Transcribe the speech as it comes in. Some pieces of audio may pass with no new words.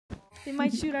They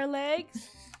might shoot our legs.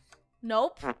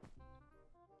 Nope.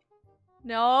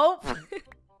 Nope.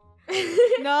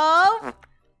 Nope.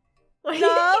 What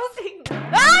Nope. are you saying?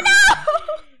 Oh no!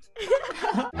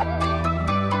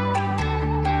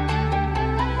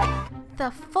 The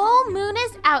full moon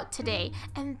is out today,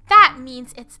 and that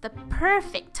means it's the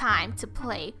perfect time to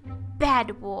play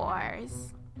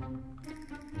Bedwars.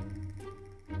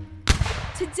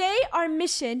 Today our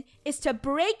mission is to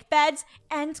break beds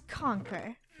and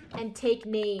conquer. And take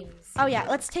names. Oh yeah,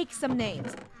 let's take some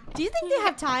names. Do you think they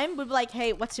have time? We'd be like,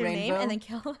 hey, what's your name? Rainbow? And then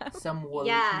kill them. Some wool,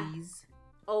 Yeah. please.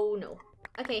 Oh no.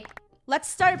 Okay. Let's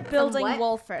start building what?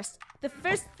 wool first. The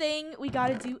first thing we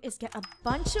gotta do is get a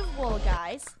bunch of wool,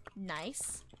 guys.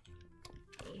 Nice.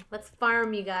 Okay, let's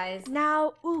farm, you guys.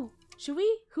 Now, ooh, should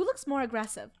we? Who looks more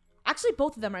aggressive? Actually,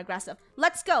 both of them are aggressive.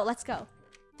 Let's go, let's go.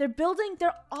 They're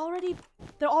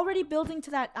already building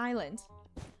to that island.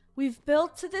 We've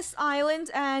built to this island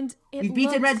and it We've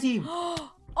beaten looks... red team.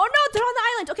 Oh no, they're on the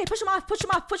island. Okay, push them off, push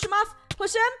them off, push them off,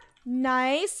 push them.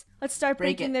 Nice. Let's start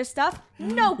Break breaking it. their stuff.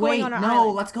 No, going Wait, on our no,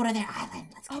 island. let's go to their island.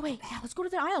 Let's Oh get wait, them yeah, back. let's go to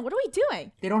their island. What are we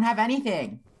doing? They don't have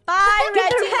anything. Bye, Get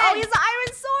red their team. Oh, head. he has an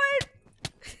iron sword.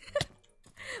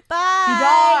 Bye. Be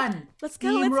done. Let's go,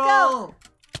 let's go. Steamroll.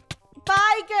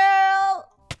 Bye, girl.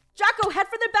 Draco, head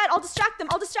for their bed. I'll distract them.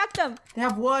 I'll distract them. They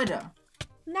have wood.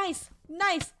 Nice,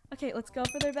 nice. Okay, let's go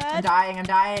for their I'm bed. dying. I'm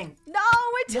dying. No,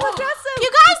 we're too aggressive.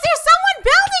 You guys, there's someone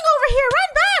building over here!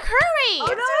 Run back! Hurry! Oh,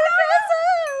 No, no,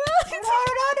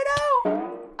 no,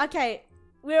 no. Okay,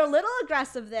 we're a little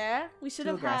aggressive there. We should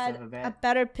Too have had aggressive a bit. a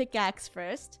better pickaxe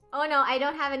first. Oh no, I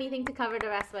don't have anything to cover the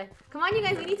rest with. Come on, you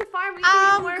guys, we need to farm. We need to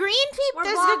get more. Green team, more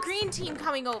there's blocks. a green team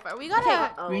coming over. We gotta...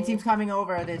 Okay. Oh. Green team's coming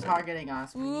over. They're targeting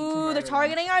us. We need to Ooh, murder they're them.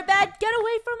 targeting our bed. Get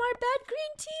away from our bed,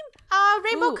 green team.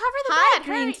 Rainbow, Ooh, cover the hi, bed.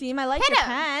 green Hurry. team. I like Hit your him.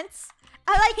 pants.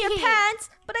 I like your pants,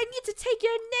 but I need to take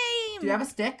your name. Do you have a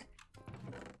stick?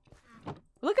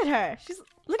 Look at her.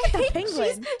 Look at the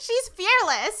penguin. She's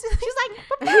fearless. She's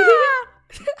like,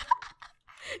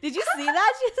 Did you see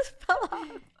that? She just fell off.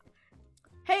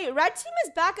 Hey, red team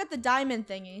is back at the diamond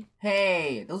thingy.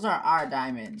 Hey, those are our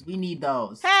diamonds. We need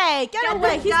those. Hey, get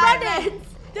away. the He's diamonds. running.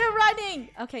 They're running.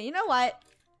 Okay, you know what?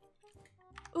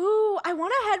 Ooh, I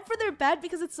want to head for their bed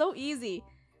because it's so easy.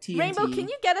 TNT. Rainbow, can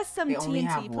you get us some They only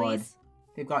have TNT, wood. please?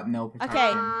 They've got no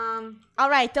protection. Okay. All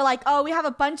right, they're like, oh, we have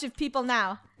a bunch of people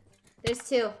now. There's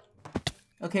two.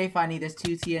 Okay, Funneh, there's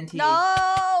 2 TNT. No,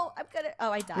 I'm gonna.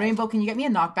 Oh, I died. Rainbow, can you get me a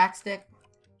knockback stick?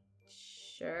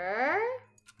 Sure.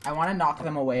 I want to knock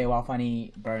them away while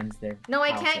Funneh burns their No,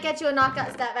 I house can't in. get you a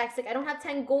knockout stat back stick. I don't have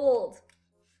 10 gold.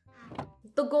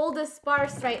 The gold is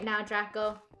sparse right now,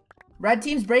 Draco. Red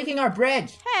team's breaking our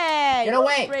bridge. Hey, Get don't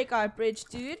away. break our bridge,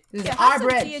 dude. This is Here, our have some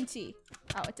bridge. TNT.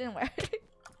 Oh, it didn't work. This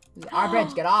is our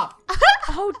bridge. Get off.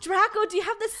 Oh, Draco, do you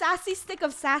have the sassy stick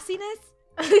of sassiness?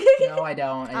 No, I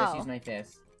don't. I just Oh. use my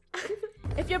fist.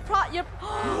 If you're What? What?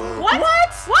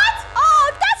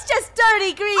 Oh, that's just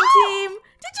dirty, green team.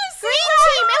 Did you see green that?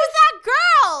 team, it was that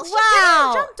girl. She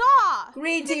Wow. jumped off.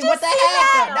 Green team, you what the see heck?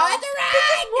 that? No, it's a They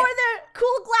just wore their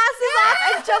cool glasses off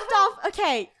and jumped off.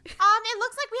 Okay. It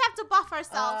looks like we have to buff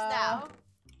ourselves now.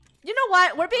 You know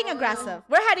what? We're being aggressive.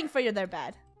 We're heading for their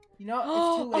bed. You know, it's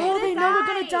too late. Oh, they know we're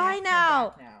gonna die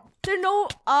now. They're no.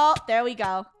 Oh, there we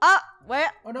go.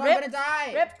 Where? Oh no, Rip. I'm gonna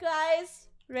die. Rip, guys.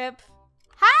 Rip.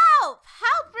 Help!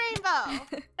 Help, Rainbow!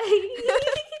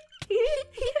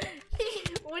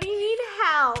 What do you need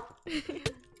help?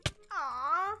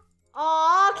 Aww.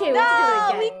 Oh, okay, No,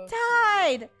 let's do we it again.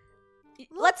 died.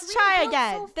 Let's try Rainbow's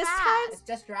again. so This fast. time, It's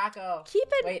just Draco. keep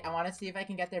it. Wait, I want to see if I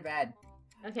can get their bed.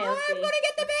 Okay, let's see. I'm gonna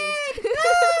get the Let's see. bed. No!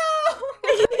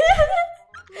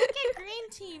 Look at green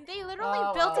team. They literally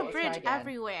Oh, built well, a let's bridge try again.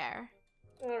 everywhere.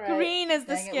 All right. Green is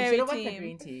the Dang it, we scary should've went the team.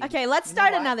 green team. Okay, let's You know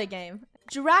start what? another game.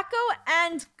 Draco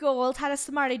and Gold had a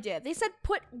smart idea. They said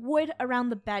put wood around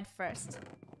the bed first,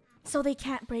 so they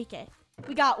can't break it.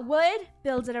 We got wood,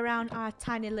 build it around our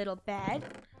tiny little bed.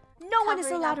 No one is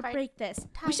Covering allowed up to our break this. We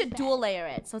tiny should bed. dual layer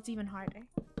it, so it's even harder.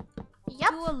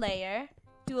 Yep.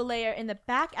 Do a layer in the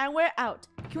back, and we're out.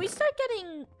 Can we start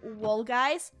getting wool,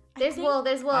 guys? I There's think- wool,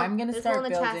 there's wool. I'm gonna There's start wool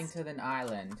in the building chest. to an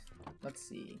island. Let's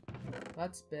see.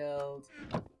 Let's build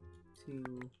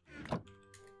to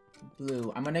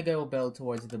blue. I'm gonna go build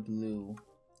towards the blue.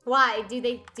 Why? Do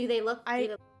they look?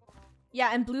 Yeah,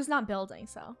 and blue's not building,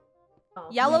 so. Oh.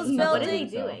 Yellow's He's not What are they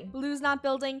building. doing? Blue's not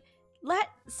building.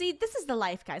 See, this is the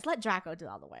life, guys. Let Draco do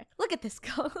all the work. Look at this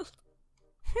Gold.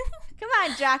 Come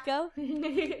on, Draco.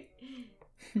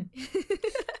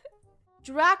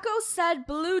 Draco said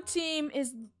blue team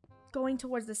is going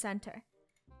towards the center.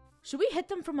 Should we hit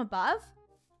them from above?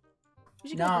 We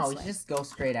should go No, this we way. should just go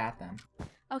straight at them.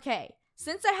 Okay,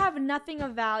 since I have nothing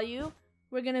of value,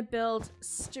 we're gonna build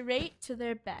straight to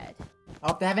their bed.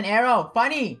 Oh, they have an arrow.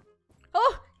 Funny.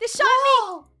 Oh, they shot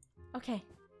me! Okay,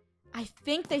 I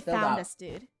think they Build found up. us,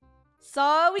 dude.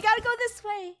 So we gotta go this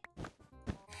way.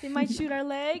 They might shoot our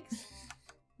legs.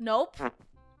 Nope.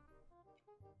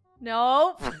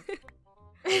 Nope.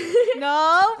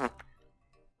 Nope.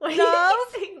 What are No. you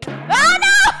saying? Oh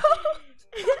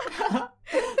no!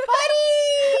 Funny.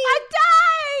 I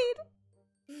died!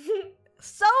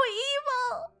 So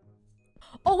evil!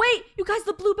 Oh wait, you guys,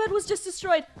 the blue bed was just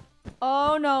destroyed.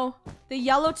 Oh no, the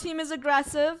yellow team is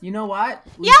aggressive. You know what?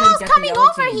 We Yellow's should get the coming yellow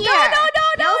over team. here.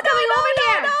 Yellow's coming over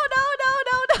here. No.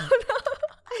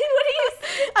 What are you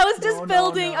saying? I was just No,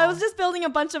 building. no. I was just building a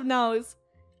bunch of no's.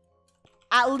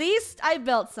 At least I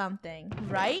built something,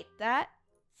 right? That.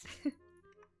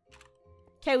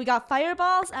 Okay, we got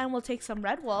fireballs, and we'll take some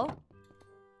red wool.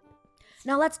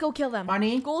 Now let's go kill them.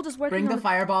 Funny. Gold is working Bring on the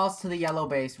fireballs to the yellow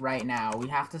base right now. We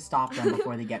have to stop them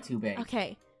before they get too big.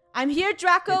 Okay, I'm here,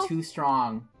 Draco. They're too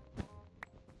strong.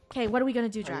 Okay, what are we gonna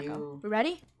do, Are Draco? you- We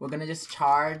ready? We're gonna just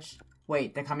charge.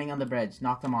 Wait, they're coming on the bridge.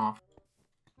 Knock them off.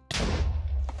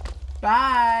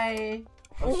 Bye.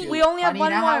 Oh, shoot. We only have Funny,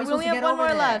 one now how are more. We supposed only to have get one over more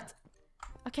there? left.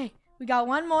 Okay, we got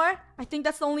one more. I think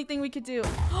that's the only thing we could do. They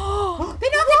knocked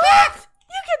it What? back!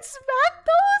 You can smack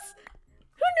those?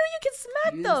 Who knew you could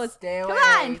smack You those? stay Come away,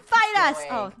 on, fight stay us! away.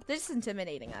 Oh, they're just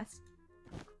intimidating us.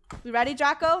 We ready,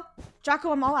 Draco?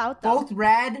 Draco, I'm all out though. Both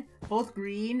red, both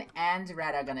green, and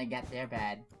red are gonna get their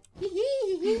bed. Ooh,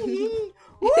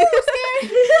 scary!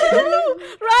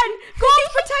 Run! Gold,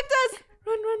 protect us!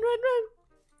 Run!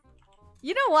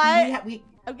 You know what?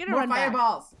 I'm gonna more run back.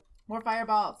 fireballs. More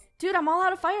fireballs. Dude, I'm all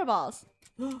out of fireballs.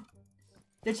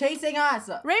 They're chasing us.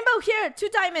 Rainbow, here! 2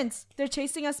 diamonds. They're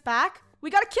chasing us back. We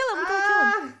gotta kill him. We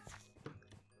gotta kill him.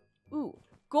 Ooh. Do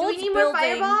Gold's we need more building.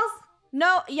 fireballs?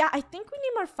 No, yeah, I think we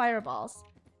need more fireballs.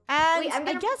 And Wait, I'm I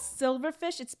gonna- guess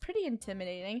silverfish, it's pretty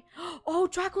intimidating. Oh,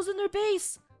 Draco's in their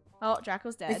base. Oh,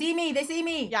 Draco's They dead. see me. They see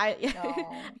me. Yeah, No.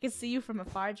 I can see you from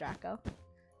afar, Draco.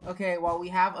 Okay, well, we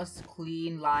have a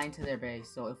clean line to their base,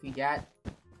 so if we get...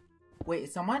 Wait,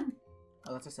 is someone?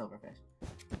 Oh, that's a silverfish.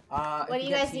 What if do we you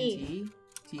get guys need?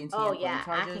 TNT Oh, and flame yeah, I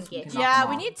charges, can we get knock Yeah, them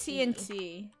we off. need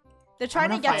TNT. They're I'm trying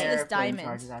to gonna get to fire this flame diamond.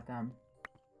 charges at them.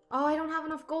 Oh, I don't have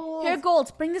enough gold. Here,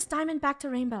 Gold, bring this diamond back to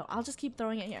Rainbow. I'll just keep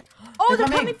throwing it here. Oh, They're they're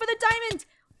coming. coming for the diamond.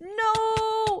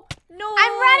 No.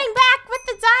 I'm running back with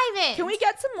the diamond. Can we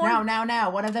get some more? Now.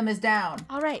 One of them is down.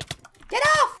 All right. Get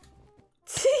off!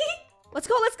 Let's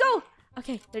go.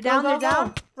 Okay, they're Go, down, go, they're down.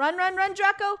 go. Run,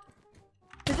 Draco.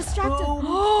 They're distracted. Boom.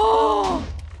 Oh,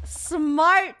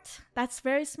 smart. That's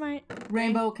very smart.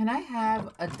 Rainbow, can I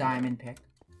have a diamond pick?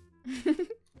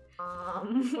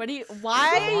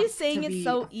 Why are you Want saying to it be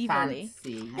so evilly?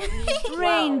 fancy.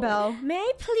 Rainbow, may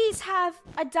I please have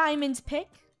a diamond pick?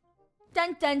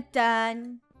 Dun dun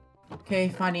dun. Okay,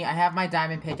 Funny, I have my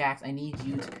diamond pickaxe. I need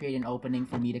you to create an opening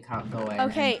for me to go in.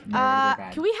 Okay, and murder their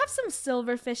bed. can we have some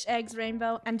silverfish eggs,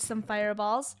 Rainbow, and some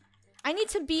fireballs? I need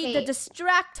to be the Hey.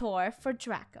 distractor for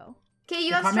Draco. Okay, you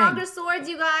They're have coming. stronger swords,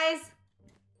 you guys.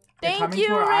 They're Thank coming you,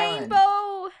 to our island.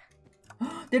 Rainbow.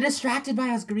 They're distracted by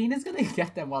us. Green is gonna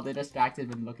get them while they're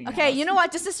distracted and looking at Okay, us. you know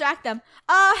what? Just distract them.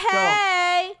 Oh,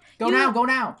 hey. Go You- now, go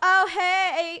now. Oh,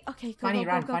 hey. Okay, go, Funny,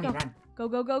 go, run, go, Funny, go. run.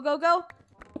 Go.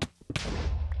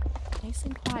 Nice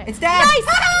and quiet. It's dead. Nice!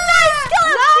 Nice! Kill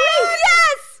him!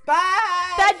 Yes!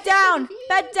 Bye.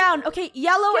 Bed down. Okay,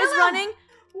 yellow Kill is him. running.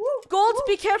 Woo, Gold, woo.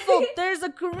 be careful. There's a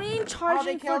green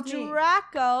charging for killed me.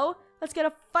 Draco. Let's get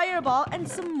a fireball and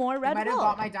some more I red might have wool.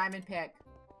 got my diamond pick.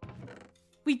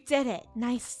 We did it.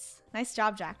 Nice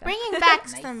job, Draco. Bringing back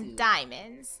Nice some suit.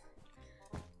 diamonds.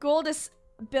 Gold is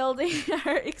building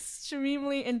are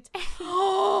extremely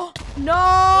Oh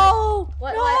no!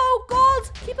 What, No, what?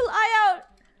 Gold! Keep an eye out.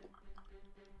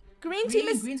 Green team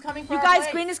is. Green's coming for You our guys,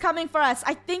 place. green is coming for us.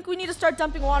 I think we need to start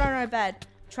dumping water on our bed.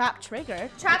 Trap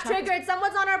triggered. Trap The is- triggered.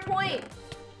 Someone's on our point.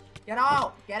 Get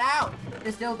out! Get out!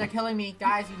 They're killing me.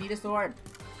 Guys, you need a sword.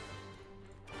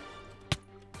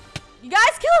 You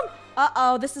guys kill him!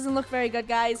 Uh-oh, this doesn't look very good,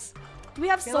 guys. Do we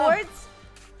have Kill him. swords?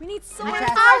 We need swords.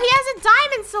 chest. Oh, he has a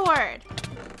diamond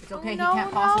sword. It's okay, no, he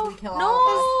can't possibly no, kill all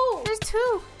of us. No. There's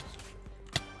 2.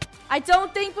 I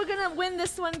don't think we're gonna win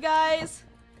this one, guys.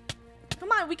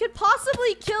 Come on, we could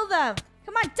possibly kill them.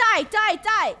 Come on,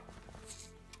 die.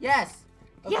 Yes!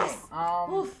 Okay, Yes!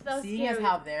 Oof, that was seeing as scary.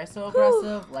 how they're so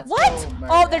aggressive, let's What? go murder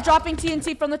Oh, they're them. dropping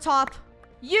TNT from the top.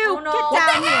 You, Oh, no. get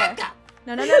What down the here. heck?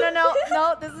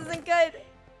 No, this isn't good.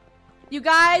 You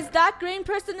guys, that green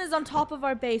person is on top of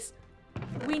our base.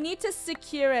 We need to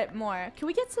secure it more. Can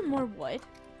we get some more wood?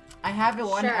 I have it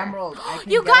one Sure. emerald. I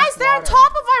can You get guys, us they're on water.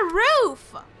 top of our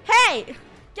roof. Hey,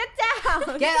 get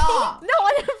down. Get off. No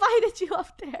one invited you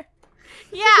up there.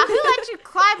 Yeah, who let you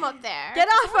climb up there? Get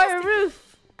off our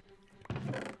roof.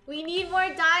 We need more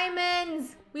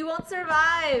diamonds. We won't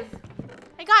survive.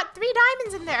 I got 3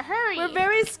 diamonds in there. Hurry. We're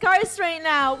very scarce right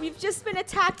now. We've just been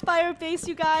attacked by our base,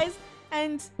 you guys,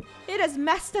 and it has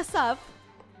messed us up.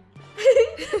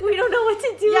 We don't know what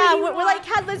to do Yeah, anymore. we're like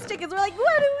headless chickens. We're like,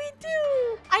 what do we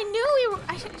do? I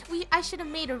knew I should have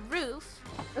made a roof.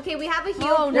 Okay, we have a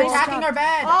heal. Oh, They're nice attacking job. our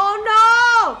bed.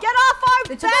 Oh no! Get off our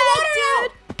They bed, took our water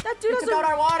dude! That dude They has took out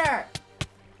our water.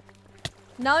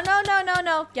 No, no, no, no,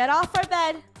 no. Get off our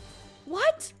bed.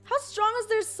 What? How strong is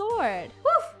their sword?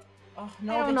 Woof. Oh I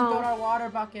no, don't they took know. out our water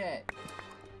bucket.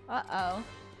 Uh-oh.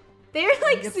 They're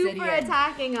like Need super obsidian.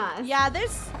 attacking us. Yeah,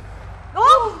 there's...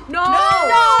 Oh no!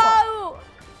 No!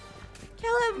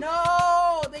 Kill him!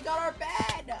 No, they got our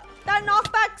bed. That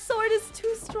knockback sword is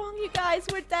too strong, you guys.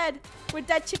 We're dead. We're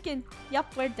dead chicken.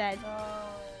 Yup, we're dead.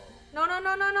 No, no,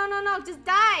 no, no, no, no, no! Just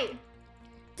die!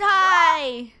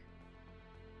 Die!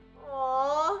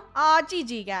 Oh. Aw,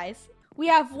 GG, guys. We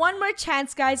have one more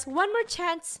chance, guys. One more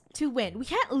chance to win. We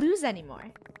can't lose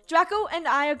anymore. Draco and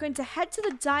I are going to head to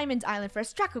the Diamond Island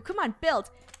first. Draco, come on, build.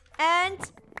 And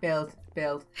Build.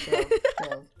 Build.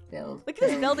 look at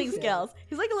his building skills.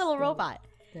 He's like a little robot.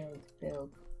 Build.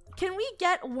 Can we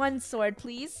get one sword,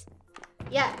 please?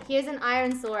 Yeah, here's an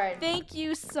iron sword. Thank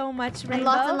you so much, Rainbow. And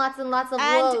lots and lots and lots of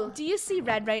And wool. do you see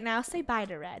Red right now? Say bye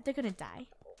to Red. They're gonna die.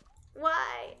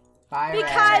 Why? Bye,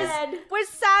 Because Red. we're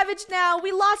savage now.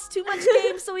 We lost too much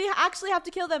games, so we actually have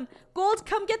to kill them. Gold,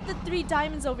 come get the 3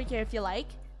 diamonds over here if you like.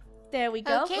 There we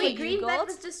go. Okay. For Wait, you, green bed Gold.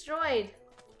 was destroyed.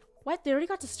 What? They already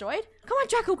got destroyed? Come on,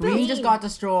 Draco, build. Green just got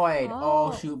destroyed.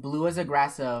 Oh. Oh shoot, blue is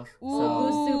aggressive. Ooh, So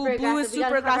Blue's super Blue is aggressive. We gotta super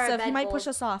cover our aggressive. He bed, might Gold. push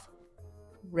us off.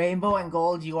 rainbow and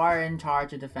gold, you are in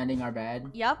charge of defending our bed.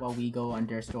 Yep. While we go and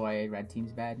destroy red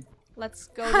team's bed. Let's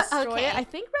go destroy Okay. it. I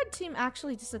think Red Team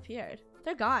actually disappeared.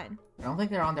 They're gone. I don't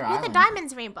think they're on their Look at island. the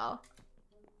diamonds, Rainbow.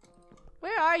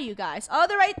 Where are you guys? Oh,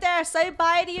 they're right there. Say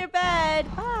bye to your bed.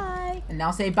 Bye. And now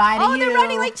say bye to Oh, you. they're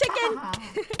running like chicken.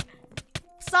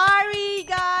 Sorry,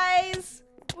 guys.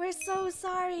 We're so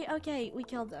sorry. Okay, we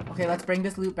killed them. Okay, let's bring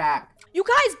this loot back. You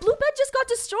guys, Blue Bed just got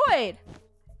destroyed.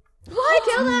 What?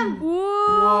 Kill them! Whoa.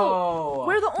 Whoa.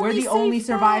 We're the only safe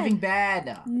surviving bed.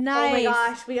 bed. Nice. Oh my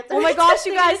gosh, we got the Oh my gosh,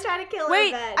 you They're guys. trying to kill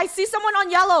Wait, our bed. I see someone on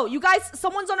yellow. You guys,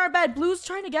 someone's on our bed. Blue's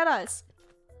trying to get us.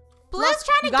 Blue's Look,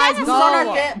 trying to you guys get us. Blue's on our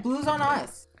Go. bed. Blue's on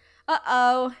us.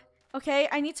 Uh-oh. Okay,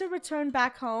 I need to return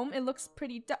back home. It looks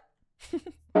pretty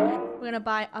We're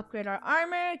gonna upgrade our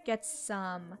armor, get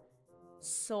some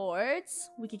swords.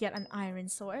 We could get an iron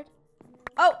sword.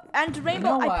 Oh, and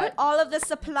Rainbow, know I put what? all of the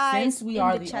supplies Since we in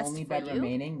are the the chest only for bed you.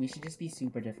 remaining, we should just be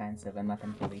super defensive and let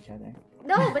them kill each other.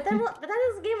 No, but then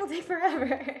this game will take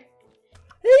forever.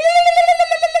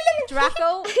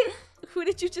 Draco, who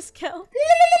did you just kill?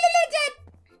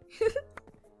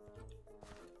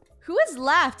 Who is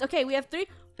left? Okay, we have 3.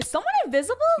 Is someone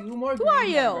invisible? 2 more Who green are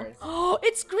you? members. Oh,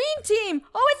 it's Green Team.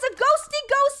 Oh, it's a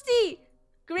ghosty.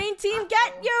 Green Team,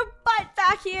 get your butt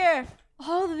back here.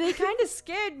 Oh, they kind of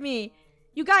scared me.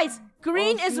 You guys,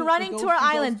 Green Oh, is shoot, running the to our ghosty,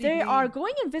 island. ghosty They Green. are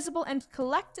going invisible and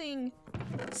collecting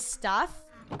stuff.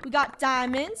 We got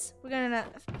diamonds. We're gonna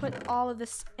put all of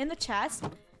this in the chest.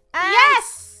 And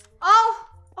Yes! Oh!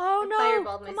 Oh I no!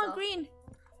 fireballed Come on, myself. Green.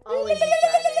 Always be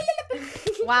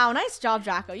driving. Wow, nice job,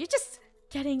 Draco. You're just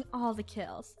getting all the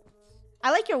kills.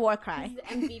 I like your war cry.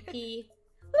 He's MVP. He's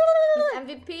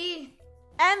MVP.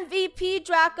 MVP,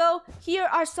 Draco. Here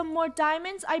are some more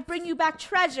diamonds. I bring you back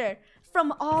treasure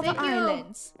from all Thank the you.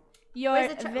 islands. You're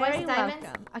Where's the where's very the diamonds?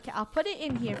 welcome. Okay, I'll put it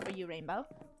in here for you, Rainbow.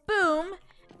 Boom.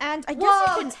 And I guess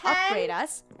Whoa, you can 10? upgrade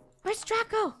us. Where's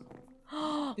Draco?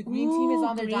 The green team is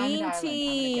on their Green diamond island. I'm gonna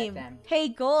team. get them. Hey,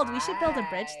 Gold, we should build a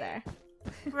bridge Hi. there.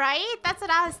 Right? That's what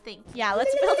I was thinking. Yeah,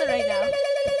 let's build it right now.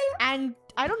 And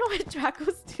I don't know what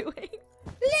Draco's doing.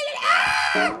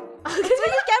 That's what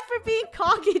you get for being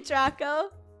cocky, Draco.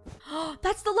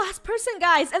 That's the last person,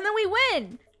 guys, and then we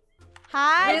win.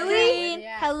 Hi, Really? Green.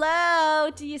 Yeah. Hello.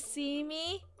 Do you see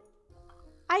me?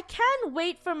 I can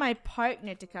wait for my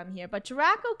partner to come here, but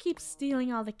Draco keeps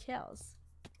stealing all the kills.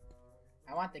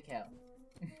 I want the kill.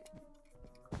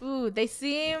 Ooh, they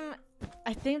seem...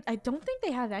 I don't think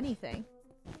they have anything.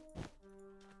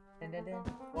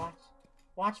 Watch.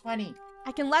 Watch Funneh.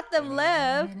 I can let them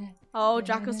live. Oh,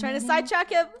 Draco's trying to sidetrack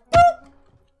him.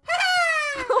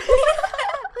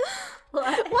 What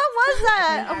was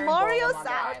that? A Mario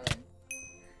sound?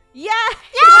 Yeah!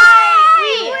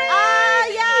 Yay! Ah,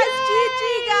 yes! GG,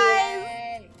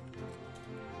 guys!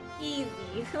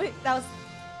 Easy.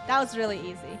 That That was really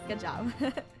easy. Good job.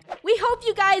 We hope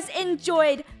you guys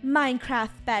enjoyed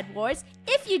Minecraft Bed Wars.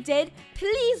 If you did,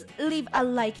 please leave a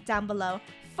like down below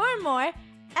for more.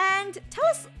 And tell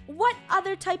us what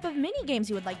other type of mini games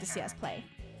you would like to see us play.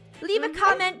 Leave a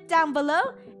comment down below,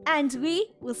 and we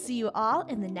will see you all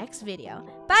in the next video.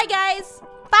 Bye, guys!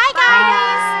 Bye,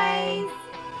 guys! Bye.